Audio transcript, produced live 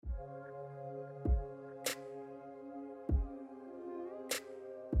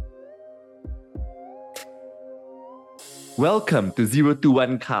Welcome to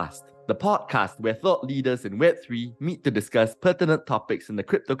 021 Cast, the podcast where thought leaders in Web3 meet to discuss pertinent topics in the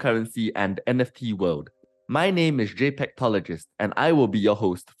cryptocurrency and NFT world. My name is JPEGtologist, and I will be your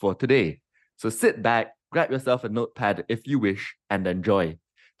host for today. So sit back, grab yourself a notepad if you wish, and enjoy.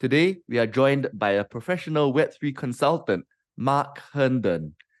 Today, we are joined by a professional Web3 consultant, Mark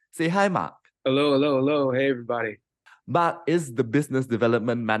Herndon. Say hi, Mark. Hello. Hey, everybody. Mark is the business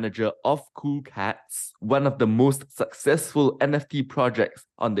development manager of Cool Cats, one of the most successful NFT projects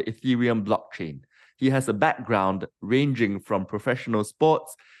on the Ethereum blockchain. He has a background ranging from professional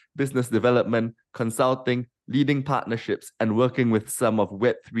sports, business development, consulting, leading partnerships, and working with some of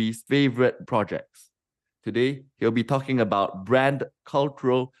Web3's favorite projects. Today, he'll be talking about brand,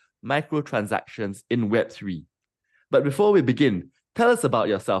 cultural, microtransactions in Web3. But before we begin, tell us about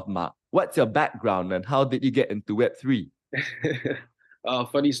yourself, Mark. What's your background and how did you get into Web3?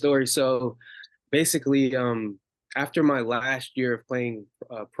 Funny story. So basically, after my last year of playing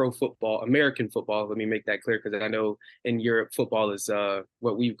pro football, American football, let me make that clear because I know in Europe, football is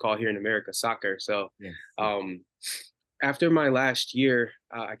what we call here in America, soccer. So Yes. After my last year,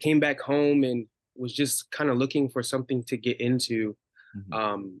 I came back home and was just kind of looking for something to get into.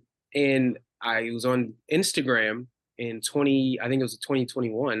 And I was on Instagram in I think it was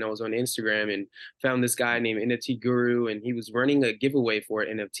 2021. I was on Instagram and found this guy named NFT Guru, and he was running a giveaway for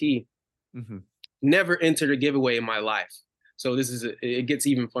an NFT. Never entered a giveaway in my life. So it gets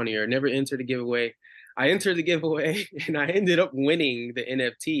even funnier. Never entered a giveaway. I entered the giveaway and I ended up winning the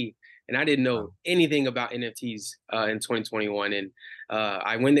NFT. And I didn't know anything about NFTs in 2021. And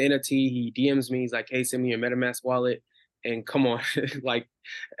I win the NFT. He DMs me. He's like, hey, send me your MetaMask wallet. And come on, like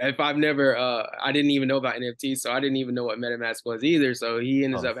if I didn't even know about NFTs, so I didn't even know what MetaMask was either. So he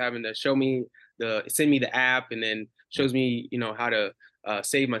ends up having to send me the app, and then shows me, how to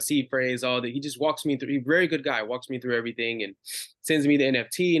save my seed phrase, all that. He just walks me through. He's a very good guy, walks me through everything and sends me the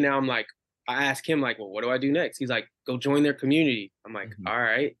NFT. Now I ask him like, well, what do I do next? He's like, go join their community. I'm like, all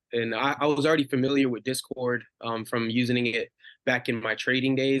right. And I was already familiar with Discord from using it back in my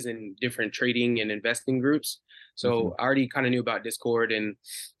trading days and different trading and investing groups. So I already kind of knew about Discord. And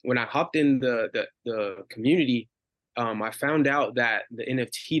when I hopped in the community, I found out that the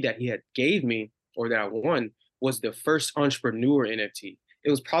NFT that he had gave me, or that I won, was the first entrepreneur NFT. It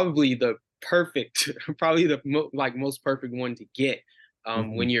was probably the most perfect one to get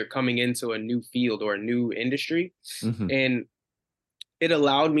when you're coming into a new field or a new industry. And it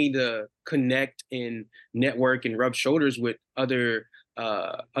allowed me to connect and network and rub shoulders with other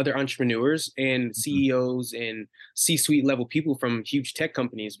entrepreneurs and CEOs and C-suite level people from huge tech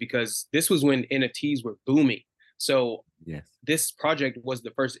companies, because this was when NFTs were booming. So this project was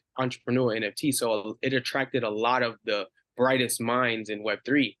the first entrepreneur NFT. So it attracted a lot of the brightest minds in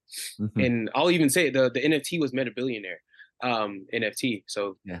Web3. And I'll even say the NFT was Meta Billionaire NFT.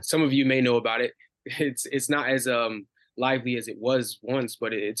 So some of you may know about it. It's not as lively as it was once,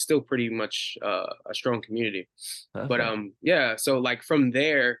 but it's still pretty much a strong community. But so like from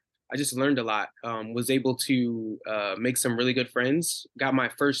there, I just learned a lot. Was able to make some really good friends. Got my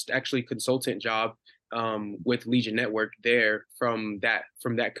first actually consultant job with Legion Network there from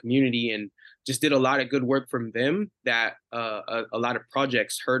that community, and just did a lot of good work from them that a lot of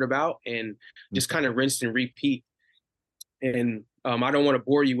projects heard about, and just kind of rinsed and repeat. And I don't want to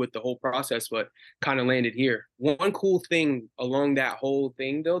bore you with the whole process, but kind of landed here. One cool thing along that whole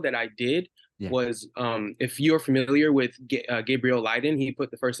thing, though, that I did was, if you're familiar with Gabriel Leiden, he put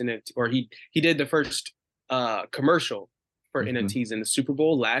the first NFT, or he did the first commercial for NFTs in the Super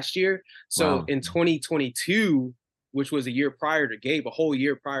Bowl last year. So in 2022, which was a whole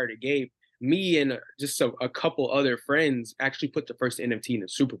year prior to Gabe, me and just a couple other friends actually put the first NFT in the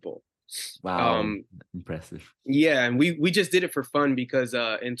Super Bowl. Wow, impressive. Yeah, and we just did it for fun because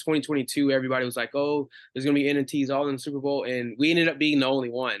in 2022 everybody was like, oh, there's gonna be NFTs all in the Super Bowl, and we ended up being the only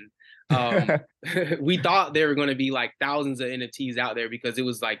one. We thought there were going to be like thousands of NFTs out there because it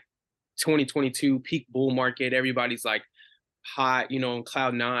was like 2022 peak bull market. Everybody's like hot, on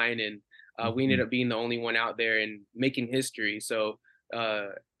cloud nine, and we ended up being the only one out there and making history. So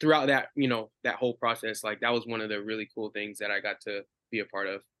throughout that, that whole process, like that was one of the really cool things that I got to be a part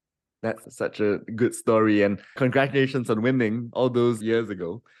of. That's such a good story, and congratulations on winning all those years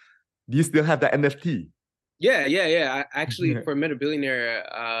ago. Do you still have that NFT? Yeah. I actually, for Meta Billionaire,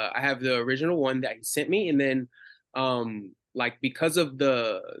 I have the original one that he sent me, and then like because of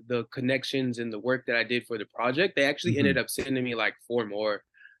the connections and the work that I did for the project, they actually ended up sending me like 4 more.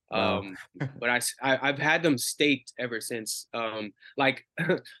 But I've had them staked ever since. Like,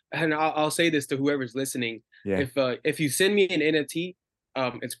 and I'll say this to whoever's listening: if you send me an NFT,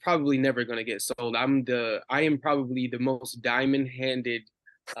 it's probably never going to get sold. I am probably the most diamond-handed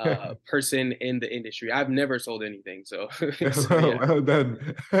person in the industry. I've never sold anything. So, so yeah. Well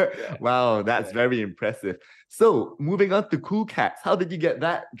done. Yeah. Wow, that's Yeah. very impressive. So moving on to Cool Cats, how did you get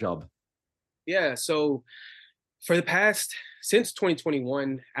that job? Yeah. So for the past, since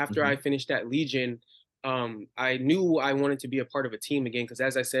 2021, after I finished at Legion, I knew I wanted to be a part of a team again, because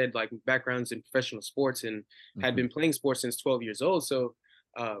as I said, like backgrounds in professional sports and had been playing sports since 12 years old. So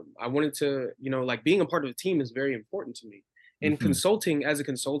I wanted to, like being a part of a team is very important to me. And consulting, as a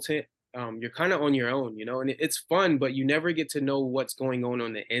consultant, you're kind of on your own, and it's fun, but you never get to know what's going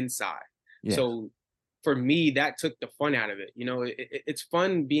on the inside. Yeah. So for me, that took the fun out of it. It's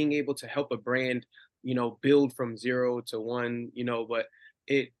fun being able to help a brand, build from 0 to 1, but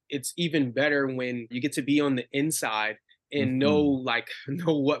it's even better when you get to be on the inside and know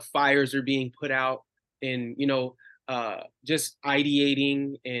know what fires are being put out, and just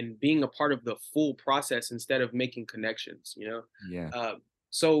ideating and being a part of the full process instead of making connections. Yeah.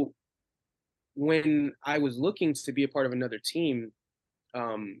 So when I was looking to be a part of another team,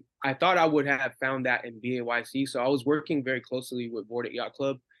 I thought I would have found that in BAYC. So I was working very closely with Board at Yacht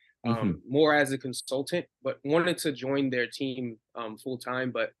Club, more as a consultant, but wanted to join their team full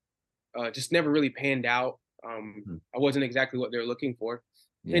time, but just never really panned out. I wasn't exactly what they're looking for.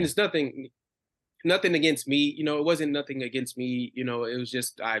 Yeah. And it's nothing against me. It wasn't nothing against me. It was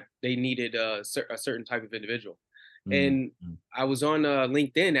just they needed a certain type of individual. And I was on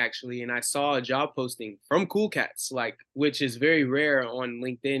LinkedIn actually, and I saw a job posting from Cool Cats, which is very rare on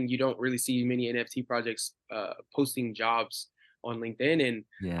LinkedIn. You don't really see many NFT projects posting jobs on LinkedIn,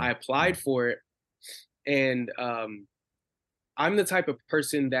 and I applied for it. And I'm the type of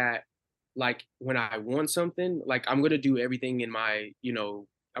person that, like, when I want something, like, I'm gonna do everything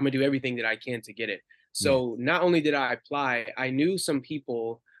I'm gonna do everything that I can to get it. So not only did I apply, I knew some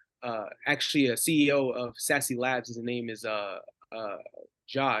people. Actually, a CEO of Sassy Labs, his name is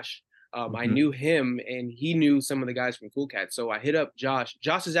Josh. I knew him, and he knew some of the guys from Cool Cat. So I hit up Josh.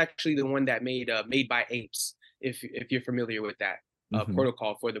 Josh is actually the one that made Made by Apes, if you're familiar with that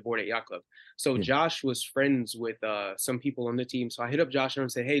protocol for the Board at Yacht Club. So Josh was friends with some people on the team. So I hit up Josh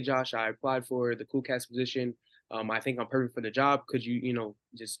and said, "Hey, Josh, I applied for the Cool Cats position. I think I'm perfect for the job. Could you,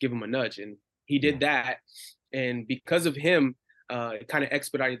 just give him a nudge?" And he did that. And because of him, it kind of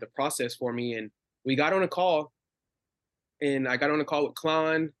expedited the process for me. And we got on a call, and I got on a call with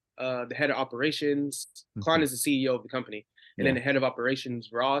Klon, the head of operations. Klon is the CEO of the company. And then the head of operations,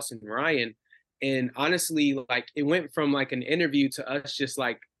 Ross and Ryan. And honestly, like, it went from like an interview to us just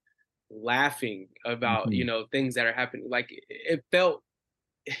like laughing about, things that are happening. Like it felt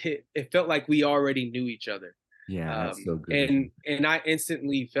like we already knew each other. Yeah, that's so good. And I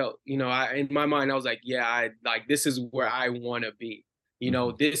instantly felt, in my mind, I was like, yeah, this is where I want to be.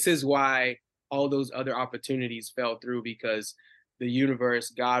 This is why all those other opportunities fell through, because the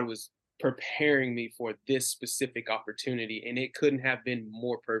universe, God, was preparing me for this specific opportunity, and it couldn't have been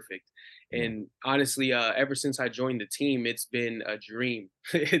more perfect. And honestly, ever since I joined the team, it's been a dream.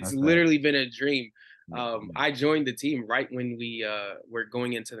 It's literally been a dream. I joined the team right when we were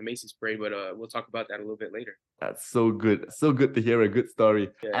going into the Macy's parade, but we'll talk about that a little bit later. That's so good. So good to hear a good story.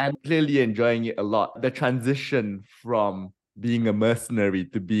 I'm clearly enjoying it a lot. The transition from being a mercenary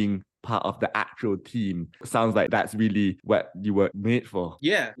to being part of the actual team sounds like that's really what you were made for.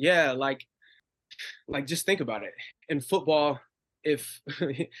 Yeah. Like just think about it. In football, if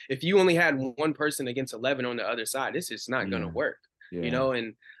if you only had one person against 11 on the other side, this is not going to work.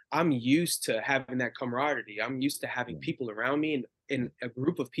 And I'm used to having that camaraderie. I'm used to having people around me and a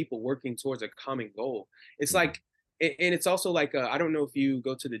group of people working towards a common goal. It's like, and it's also like, I don't know if you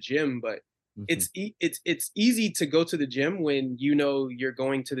go to the gym, but it's easy to go to the gym when you're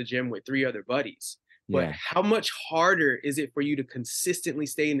going to the gym with 3 other buddies. But how much harder is it for you to consistently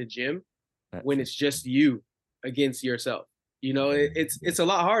stay in the gym when it's just you against yourself? It's a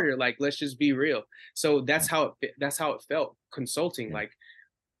lot harder. Like, let's just be real. So that's how it felt consulting. Like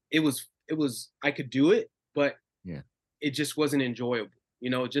it was I could do it, but it just wasn't enjoyable.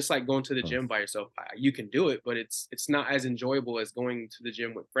 Just like going to the gym by yourself, you can do it, but it's not as enjoyable as going to the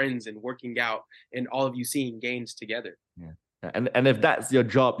gym with friends and working out and all of you seeing gains together. And if that's your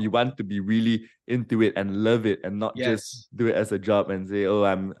job, you want to be really into it and love it, and not just do it as a job and say, "Oh,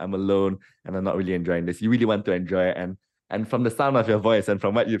 I'm alone and I'm not really enjoying this." You really want to enjoy it, and from the sound of your voice and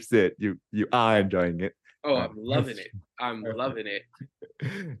from what you've said, you are enjoying it. Oh, I'm loving it. I'm loving it.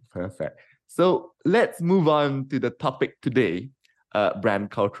 Perfect. So let's move on to the topic today,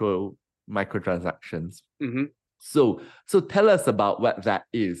 brand cultural microtransactions. So tell us about what that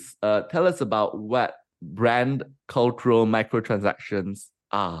is. Tell us about what brand cultural microtransactions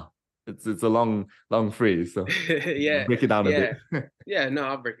are? It's a long phrase, so Yeah, break it down a bit. yeah, yeah. No,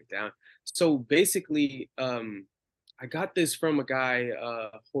 I'll break it down. So basically, I got this from a guy,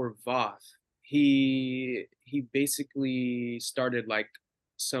 Horvath. He basically started like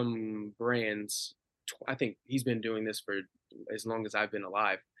some brands. I think he's been doing this for as long as I've been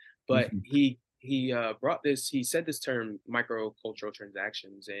alive. But Mhm, he brought this. He said this term, microcultural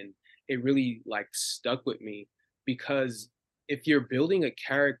transactions, and it really like stuck with me because if you're building a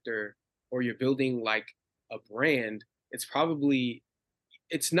character or you're building like a brand, it's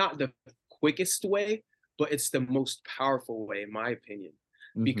not the quickest way, but it's the most powerful way, in my opinion.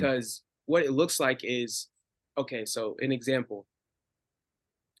 mhm, Because what it looks like is, okay, so an example,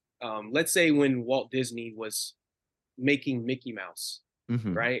 let's say when Walt Disney was making Mickey Mouse,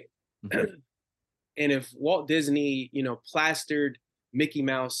 mhm, right? mhm, And if Walt Disney, plastered Mickey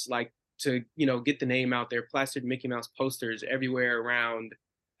Mouse, like to, get the name out there, plastered Mickey Mouse posters everywhere around,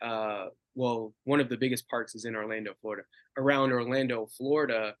 well, one of the biggest parks is in Orlando, Florida. Around Orlando,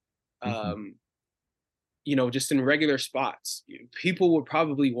 Florida, mhm. um, just in regular spots, people would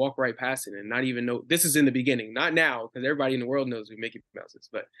probably walk right past it and not even know. This is in the beginning, not now, because everybody in the world knows who Mickey Mouse is.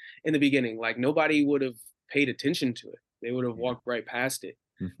 But in the beginning, like nobody would have paid attention to it. They would have Yeah. walked right past it,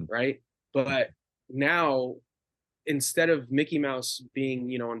 Mhm, right? But now, instead of Mickey Mouse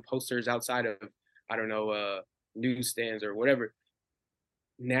being, on posters outside of, I don't know, newsstands or whatever,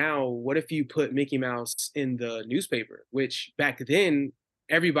 now what if you put Mickey Mouse in the newspaper, which back then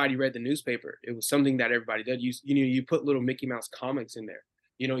everybody read the newspaper. It was something that everybody did. You put little Mickey Mouse comics in there.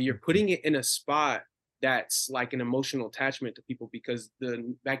 You're mhm. putting it in a spot that's like an emotional attachment to people because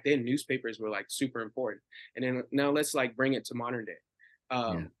the back then newspapers were like super important. And then now let's like bring it to modern day. Yeah.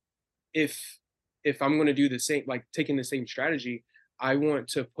 Um, if if I'm going to do the same, like taking the same strategy, I want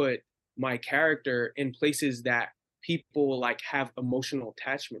to put my character in places that people like have emotional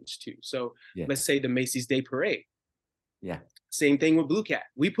attachments to. So let's Yes. say the Macy's Day Parade. Yeah. Same thing with Blue Cat.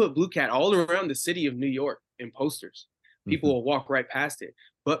 We put Blue Cat all around the city of New York in posters. People Mhm. will walk right past it.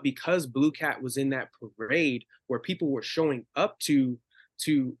 But because Blue Cat was in that parade where people were showing up to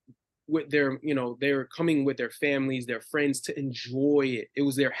with their, they were coming with their families, their friends to enjoy it. It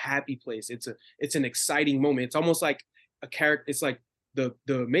was their happy place. It's an exciting moment. It's almost like a character. It's like the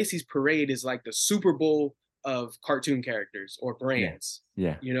Macy's parade is like the Super Bowl of cartoon characters or Yeah. brands,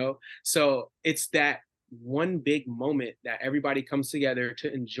 Yeah. So it's that one big moment that everybody comes together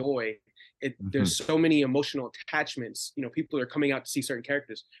to enjoy. There's Mhm. so many emotional attachments. People are coming out to see certain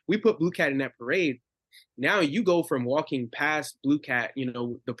characters. We put Blue Cat in that parade. Now you go from walking past Blue Cat,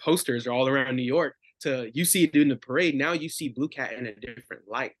 the posters are all around New York, to you see it in the parade. Now you see Blue Cat in a different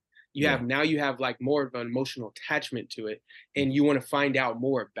light. Yeah. You have like more of an emotional attachment to it, Mhm. and you want to find out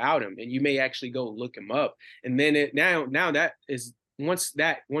more about him, and you may actually go look him up. And then now that is once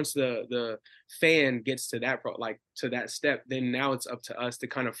the fan gets to to that step, then now it's up to us to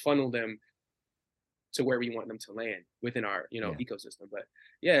kind of funnel them to where we want them to land within our Yeah. ecosystem. But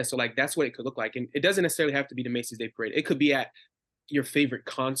yeah, so like that's what it could look like, and it doesn't necessarily have to be the Macy's Day Parade. It could be at your favorite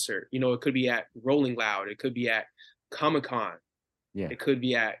concert. It could be at Rolling Loud. It could be at Comic Con. Yeah. It could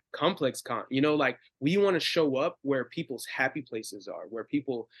be at Complex Con. Like we want to show up where people's happy places are, where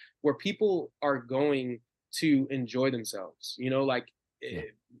people are going to enjoy themselves. Like Yeah.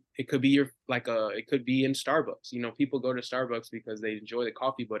 it could be it could be in Starbucks. People go to Starbucks because they enjoy the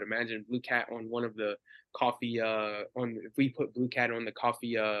coffee, but imagine Blue Cat on one of the coffee on if we put Blue Cat on the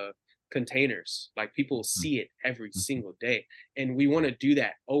coffee containers, like people Mhm. see it every Mhm. single day, and we want to do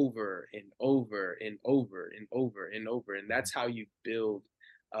that over and over and over and over and over, and Mhm. that's how you build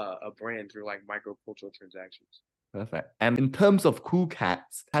a brand through like microcultural transactions. Perfect. And in terms of cool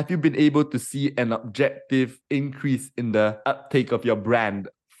cats, have you been able to see an objective increase in the uptake of your brand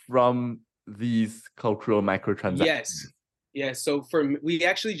from these cultural microtransactions? Yes, yeah. So we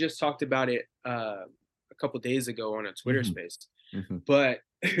actually just talked about it a couple days ago on a Twitter Mhm. space, Mhm. but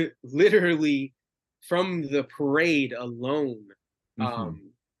literally from the parade alone, Mhm.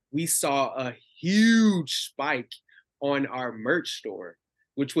 um, we saw a huge spike on our merch store,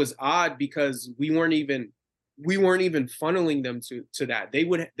 which was odd because we weren't even funneling them to that.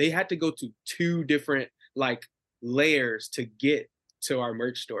 They had to go to two different like layers to get to our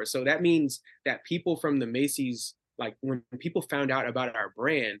merch store. So that means that people from the Macy's, like when people found out about our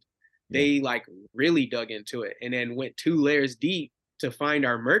brand, Yeah. they like really dug into it and then went two layers deep to find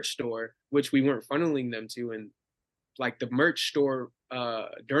our merch store, which we weren't funneling them to. And like the merch store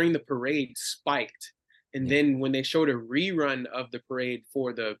during the parade spiked. And Yeah. then when they showed a rerun of the parade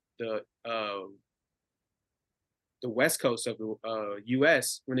for the West Coast of the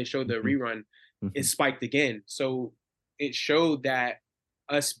US, when they showed the Mhm. rerun, it spiked again. So it showed that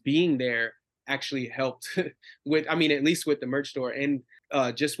us being there actually helped with, I mean, at least with the merch store and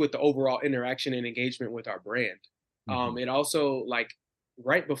just with the overall interaction and engagement with our brand. It also, like,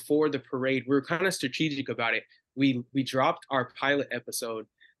 right before the parade, we were kind of strategic about it. We dropped our pilot episode,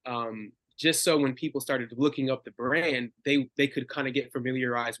 just so when people started looking up the brand, they could kind of get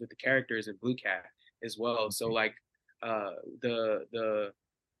familiarized with the characters in Blue Cat as well. So like uh, the the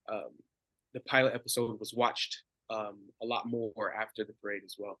um, the pilot episode was watched a lot more after the parade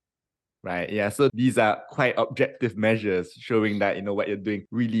as well. Right. Yeah. So these are quite objective measures showing that, what you're doing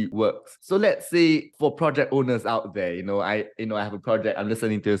really works. So let's say for project owners out there, I have a project, I'm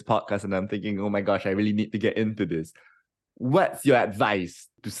listening to this podcast and I'm thinking, oh my gosh, I really need to get into this. What's your advice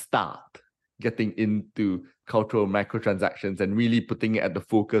to start getting into cultural microtransactions and really putting it at the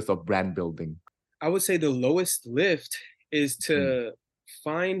focus of brand building? I would say the lowest lift is to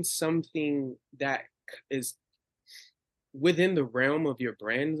find something that is within the realm of your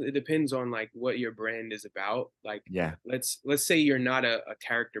brand. It depends on like what your brand is about. Like, Yeah. let's say you're not a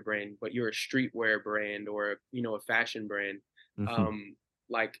character brand, but you're a streetwear brand or a fashion brand.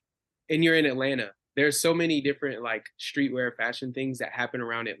 Like, and you're in Atlanta. There's so many different like streetwear fashion things that happen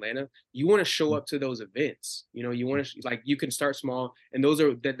around Atlanta. You want to show up to those events. You want to like, you can start small, and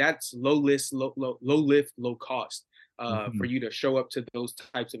that's low lift, low cost. For you to show up to those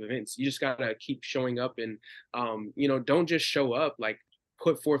types of events. You just gotta keep showing up, and don't just show up. Like,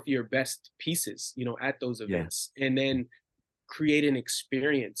 put forth your best pieces, at those events, and then create an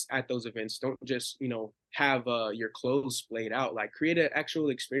experience at those events. Don't just have your clothes splayed out. Like, create an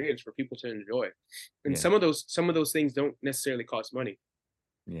actual experience for people to enjoy. And some of those things don't necessarily cost money.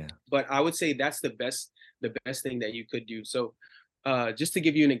 Yeah. But I would say that's the best thing that you could do. So just to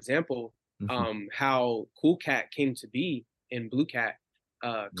give you an example, how Cool Cat came to be in Blue Cat,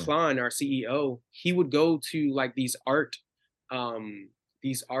 Klon, our CEO, he would go to like these art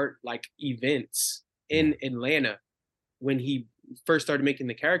like events in Atlanta when he first started making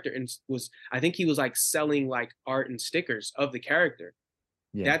the character, and I think he was like selling like art and stickers of the character.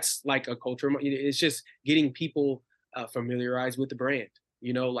 That's like a cultural, it's just getting people familiarized with the brand,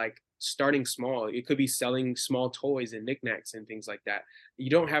 like starting small. It could be selling small toys and knickknacks and things like that.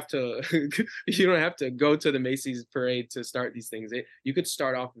 You don't have to you don't have to go to the Macy's parade to start these things. You could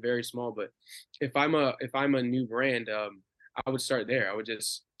start off very small. But if I'm a new brand, I would start there. I would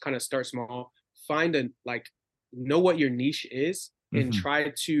just kind of start small, find know what your niche is, and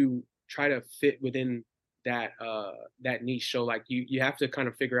try to fit within that niche. So like you have to kind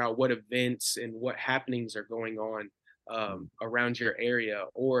of figure out what events and what happenings are going on around your area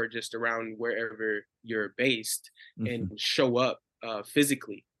or just around wherever you're based, and show up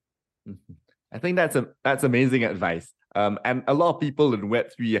physically. I think that's amazing advice. And a lot of people in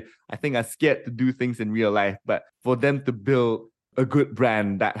Web3, I think, are scared to do things in real life, but for them to build a good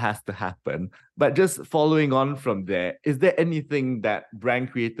brand, that has to happen. But just following on from there, is there anything that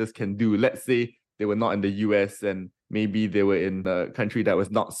brand creators can do? Let's say they were not in the US and maybe they were in a country that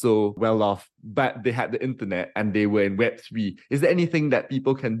was not so well off, but they had the internet and they were in Web3. Is there anything that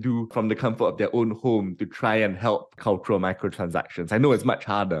people can do from the comfort of their own home to try and help cultural microtransactions? I know it's much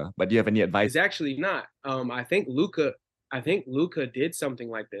harder, but do you have any advice? It's actually not. I think Luca did something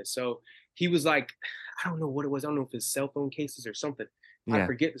like this. So he was like, I don't know what it was. I don't know if it's cell phone cases or something. I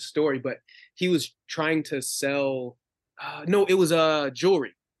forget the story, but he was trying to sell. No, it was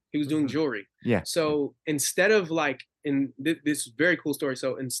jewelry. He was doing jewelry. Yeah. So instead of like, in this very cool story.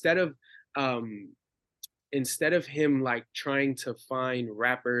 So instead of him like trying to find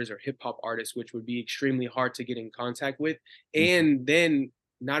rappers or hip hop artists, which would be extremely hard to get in contact with, and then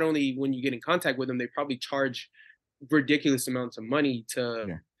not only when you get in contact with them, they probably charge ridiculous amounts of money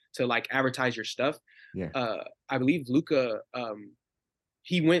to like advertise your stuff. I believe Luca,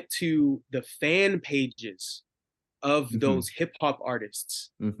 he went to the fan pages of those hip hop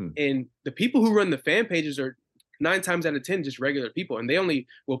artists, and the people who run the fan pages are 9 times out of 10 just regular people, and they only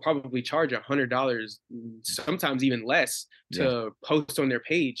will probably charge $100, sometimes even less, to post on their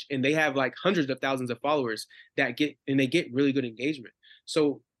page, and they have like hundreds of thousands of followers they get really good engagement.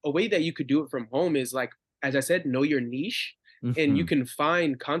 So a way that you could do it from home is, like, as I said, know your niche, and you can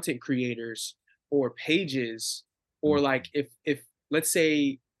find content creators or pages, or like if let's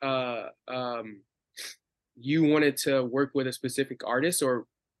say you wanted to work with a specific artist, or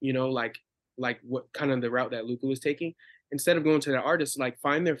like what kind of the route that Luca was taking, instead of going to the artist, like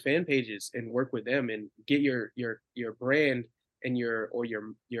find their fan pages and work with them and get your brand and your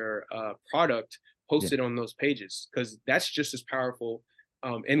product posted on those pages, because that's just as powerful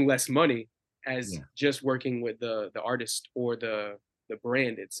and less money as just working with the artist or the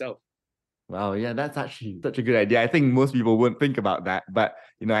brand itself. Wow, yeah, that's actually such a good idea. I think most people wouldn't think about that, but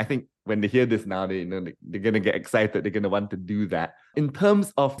I think when they hear this now, they're gonna get excited. They're gonna want to do that. In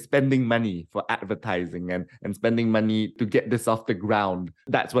terms of spending money for advertising and spending money to get this off the ground,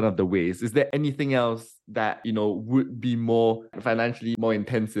 that's one of the ways. Is there anything else that would be more financially more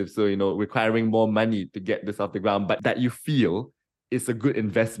intensive? So requiring more money to get this off the ground, but that you feel is a good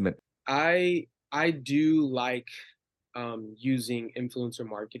investment. I do like using influencer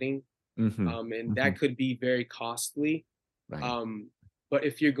marketing. And that could be very costly. Right. But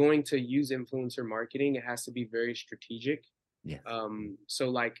if you're going to use influencer marketing, it has to be very strategic. Yes. So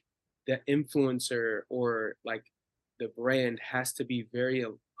like the influencer or like the brand has to be very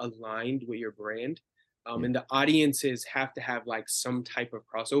aligned with your brand. And the audiences have to have like some type of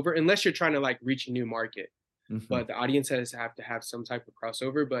crossover, unless you're trying to like reach a new market. But the audiences have to have some type of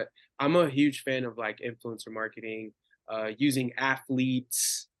crossover. But I'm a huge fan of like influencer marketing, using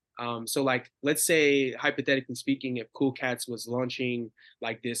athletes. So like, let's say hypothetically speaking, if Cool Cats was launching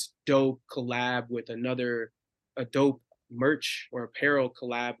like this dope collab with a dope merch or apparel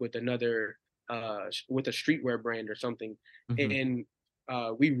collab with another, with a streetwear brand or something, and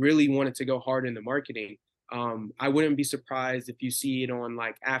we really wanted to go hard in the marketing, I wouldn't be surprised if you see it on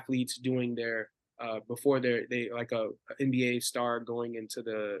like athletes doing their before they like a NBA star going into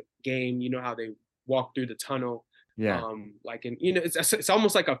the game. You know how they walk through the tunnel. Yeah. Like, and it's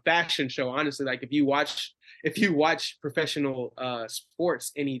almost like a fashion show, honestly. Like if you watch professional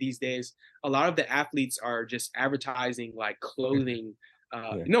sports any these days, a lot of the athletes are just advertising like clothing.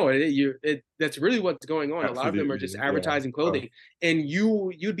 No, that's really what's going on. Absolutely. A lot of them are just advertising clothing, and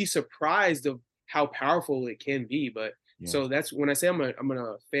you'd be surprised of how powerful it can be. But so that's when I say I'm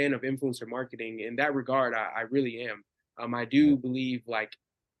a fan of influencer marketing. In that regard, I really am. I do believe like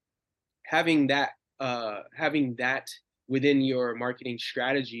having that within your marketing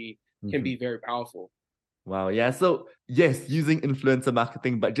strategy can be very powerful. Wow, yeah. So yes, using influencer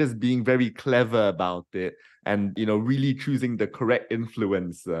marketing, but just being very clever about it and really choosing the correct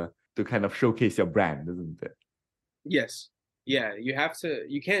influencer to kind of showcase your brand, isn't it? Yes. Yeah, you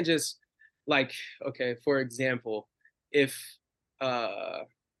can't just like, okay, for example, if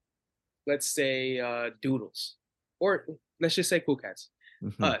let's say Doodles, or let's just say Cool Cats,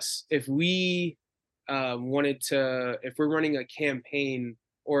 us, if we if we're running a campaign,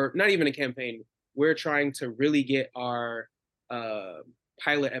 or not even a campaign, we're trying to really get our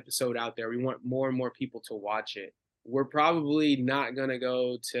pilot episode out there. We want more and more people to watch it. We're probably not gonna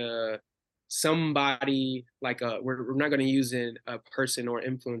go to somebody like we're not gonna use a person or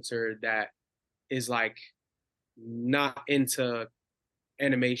influencer that is like not into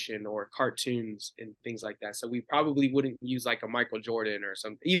animation or cartoons and things like that. So we probably wouldn't use like a Michael Jordan or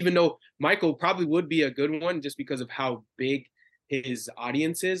something, even though Michael probably would be a good one just because of how big his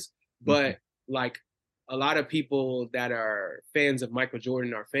audience is. But like a lot of people that are fans of Michael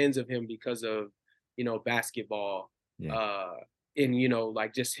Jordan are fans of him because of, basketball, and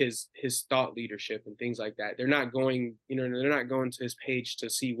like just his thought leadership and things like that. They're not going to his page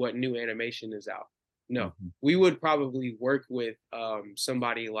to see what new animation is out. No, we would probably work with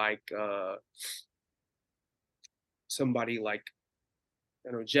somebody like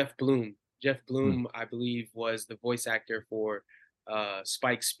Jeff Bloom. Jeff Bloom, I believe, was the voice actor for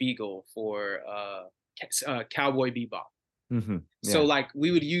Spike Spiegel for Cowboy Bebop. So like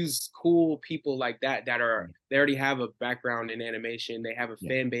we would use cool people like that they already have a background in animation. They have a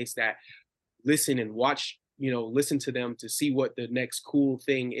fan base that listen and watch, listen to them to see what the next cool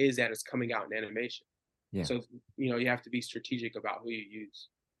thing is that is coming out in animation. So, you have to be strategic about who you use.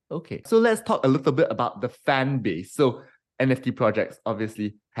 Okay, so let's talk a little bit about the fan base. So NFT projects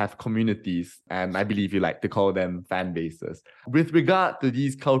obviously have communities, and I believe you like to call them fan bases. With regard to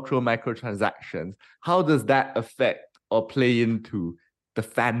these cultural microtransactions, how does that affect or play into the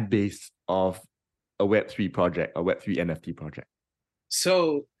fan base of a Web3 project, a Web3 NFT project?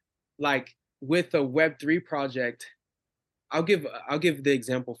 So, like with a Web3 project, I'll give the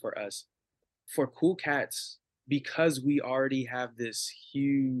example for us. For Cool Cats, because we already have this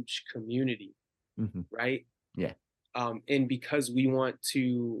huge community, right? Yeah. And because we want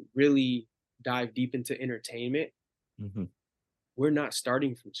to really dive deep into entertainment, we're not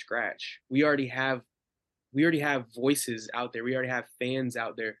starting from scratch. We already have voices out there. We already have fans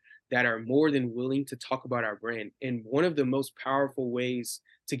out there that are more than willing to talk about our brand. And one of the most powerful ways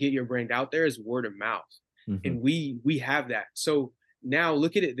to get your brand out there is word of mouth. And we have that. So now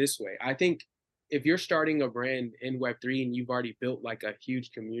look at it this way. I think if you're starting a brand in Web3 and you've already built like a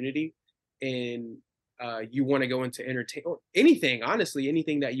huge community, and you want to go into entertain or anything, honestly,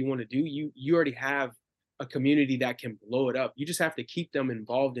 anything that you want to do, you already have a community that can blow it up. You just have to keep them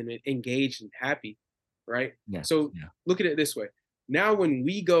involved in it, engaged and happy, right? Yeah. So Yeah. look at it this way. Now when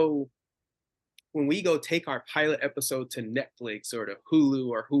we go take our pilot episode to Netflix or to Hulu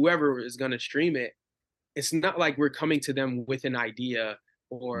or whoever is going to stream it, it's not like we're coming to them with an idea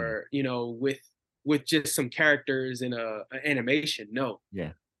Yeah. or, you know, with just some characters in an animation. No,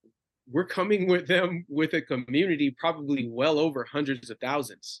 Yeah. we're coming with them with a community probably well over hundreds of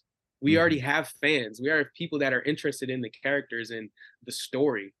thousands. We already Mhm. have fans. We have people that are interested in the characters and the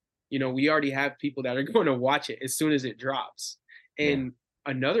story. You know, we already have people that are going to watch it as soon as it drops. Yeah. And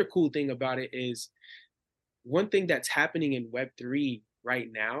another cool thing about it is one thing that's happening in Web3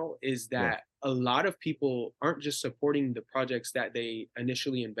 right now is Yeah. that a lot of people aren't just supporting the projects that they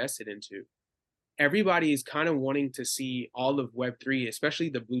initially invested into. Everybody is kind of wanting to see all of Web3, especially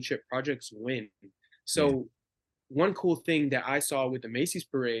the blue chip projects, win. Yeah. So, one cool thing that I saw with the Macy's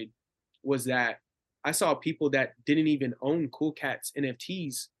parade was that I saw people that didn't even own Cool Cats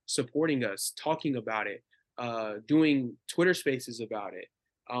NFTs supporting us, talking about it, doing Twitter spaces about it,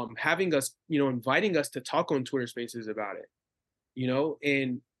 having us, you know, inviting us to talk on Twitter spaces about it, you know,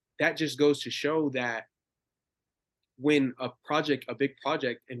 and that just goes to show that when a big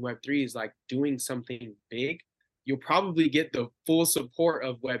project in Web3 is like doing something big, you'll probably get the full support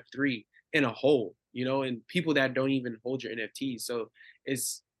of Web3 in a whole, you know, and people that don't even hold your NFTs. So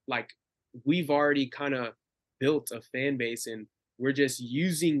it's like we've already kind of built a fan base and we're just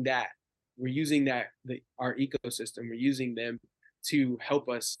using that. We're using that, our ecosystem, we're using them to help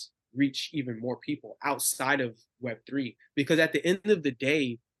us reach even more people outside of Web3. Because at the end of the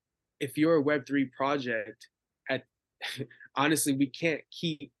day, if you're a Web3 project, at honestly, we can't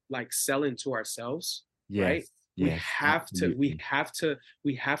keep like selling to ourselves, right? Yes. Yes. Absolutely.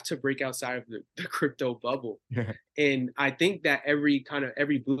 We have to break outside of the crypto bubble. Yeah. And I think that every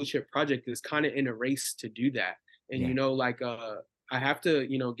blue chip project is kind of in a race to do that. And Yeah. you know, like I have to,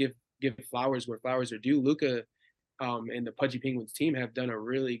 you know, give flowers where flowers are due. Luca and the Pudgy Penguins team have done a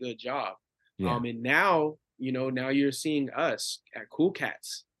really good job. Yeah. And now, you know, now you're seeing us at Cool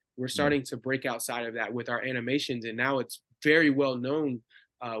Cats. We're Yeah. starting to break outside of that with our animations, and now it's very well known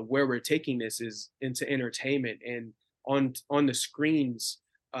where we're taking this is into entertainment and on the screens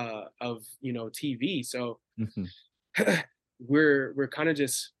of, you know, TV. So Mhm. we're kind of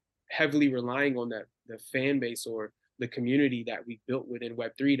just heavily relying on that the fan base or the community that we built within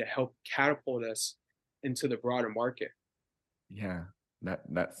Web3 to help catapult us into the broader market. Yeah,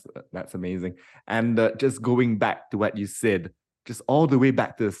 that's amazing. And just going back to what you said, just all the way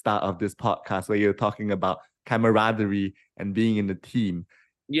back to the start of this podcast, where you're talking about camaraderie and being in the team.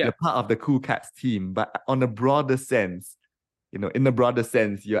 Yeah. You're part of the Cool Cats team, but on a broader sense, you know, in the broader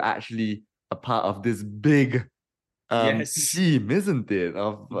sense, you're actually a part of this big Yes. team, isn't it?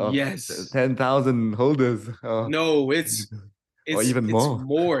 Of Yes. 10,000 holders, No, or even it's more.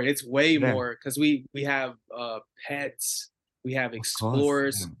 more. It's way Yeah, more because we have pets, we have of course. Yeah,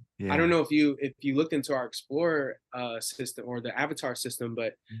 explorers. I don't yeah. know if you looked into our explorer system or the avatar system,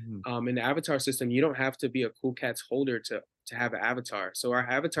 but Mhm. in the avatar system, you don't have to be a Cool Cats holder to have an avatar. So our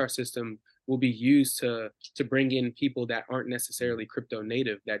avatar system will be used to bring in people that aren't necessarily crypto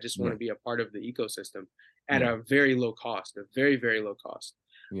native that just want Yeah, to be a part of the ecosystem at yeah, a very low cost, a very, very low cost.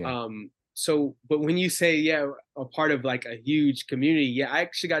 yeah, So but when you say, yeah, a part of like a huge community, yeah, I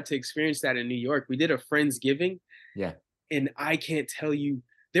actually got to experience that in New York. We did a Friendsgiving, yeah, and I can't tell you,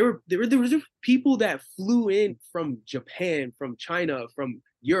 there were people that flew in from Japan, from China, from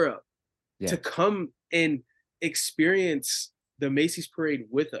Europe yeah. to come and experience the Macy's parade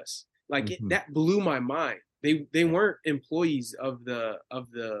with us. Like Mhm. that blew my mind. They Yeah, weren't employees of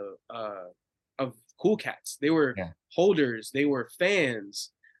Cool Cats. They were yeah, holders. They were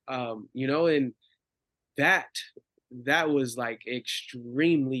fans. You know, and that that was like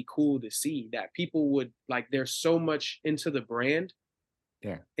extremely cool to see that people would like. They're so much into the brand,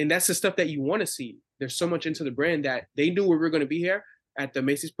 yeah. and that's the stuff that you want to see. They're so much into the brand that they knew we were going to be here at the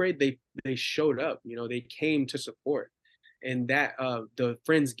Macy's parade. They showed up. You know, they came to support. And that the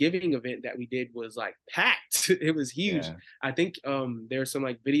Friendsgiving event that we did was like packed. It was huge. Yeah. I think there's some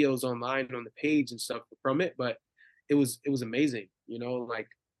like videos online on the page and stuff from it, but it was amazing. You know, like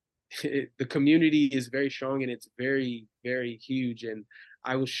the community is very strong and it's very, very huge. And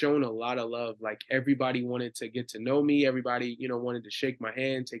I was shown a lot of love. Like everybody wanted to get to know me. Everybody, you know, wanted to shake my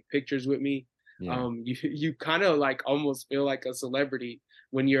hand, take pictures with me. Yeah. You kind of like almost feel like a celebrity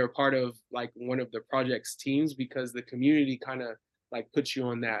when you're a part of like one of the project's teams because the community kind of like puts you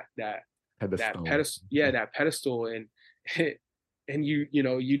on that Pedestal. pedestal, yeah, that pedestal, and and you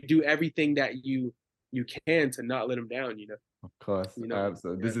know you do everything that you can to not let them down. You know. Of course. You know,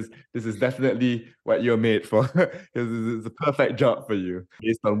 So yeah. this is definitely what you're made for. It's a perfect job for you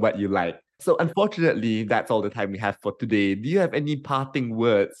based on what you like. So unfortunately, that's all the time we have for today. Do you have any parting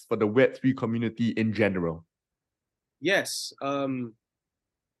words for the Web3 community in general? Yes.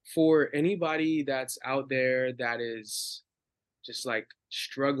 For anybody that's out there that is just like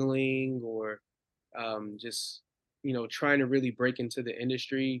struggling or just trying to really break into the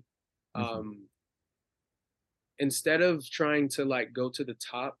industry, Mhm. instead of trying to like go to the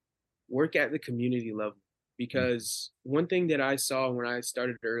top, work at the community level. Mm. Because one thing that I saw when I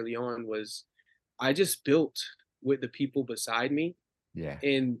started early on was I just built with the people beside me, Yeah.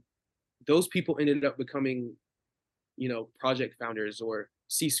 and those people ended up becoming, project founders or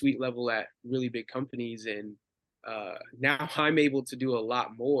C-suite level at really big companies. And now I'm able to do a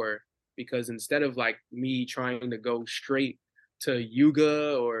lot more because instead of like me trying to go straight to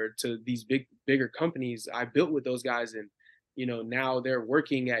Yuga or to these bigger companies, I built with those guys. And now they're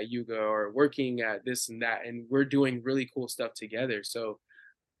working at Yuga or working at this and that, and we're doing really cool stuff together. So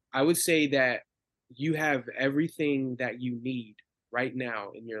I would say that you have everything that you need right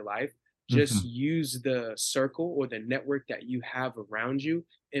now in your life. Just Mhm. use the circle or the network that you have around you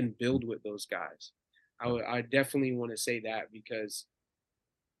and build with those guys. I definitely want to say that because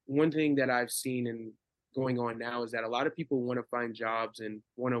one thing that I've seen and going on now is that a lot of people want to find jobs and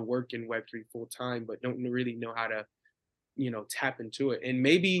want to work in Web3 full time, but don't really know how to tap into it. And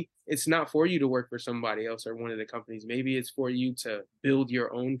maybe it's not for you to work for somebody else or one of the companies. Maybe it's for you to build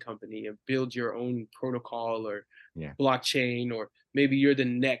your own company and build your own protocol or Yeah. blockchain, or maybe you're the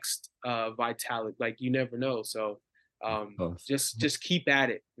next Vitalik. Like, you never know. So Of course. just keep at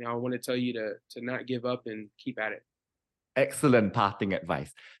it. I want to tell you to not give up and keep at it. Excellent parting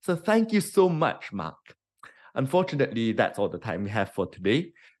advice. So thank you so much, Mark. Unfortunately, that's all the time we have for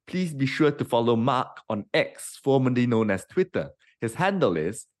today. Please be sure to follow Mark on X, formerly known as Twitter. His handle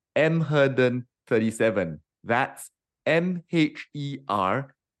is mherndon37. That's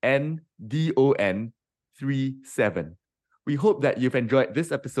MHERNDON 37. We hope that you've enjoyed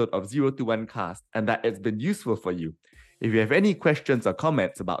this episode of 0 to 1 Cast and that it's been useful for you. If you have any questions or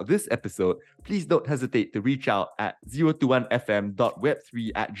comments about this episode, please don't hesitate to reach out at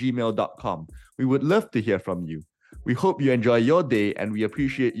 021fm.web3@gmail.com. We would love to hear from you. We hope you enjoy your day and we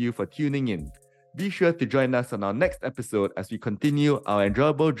appreciate you for tuning in. Be sure to join us on our next episode as we continue our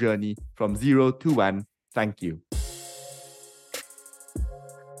enjoyable journey from 0 to 1. Thank you.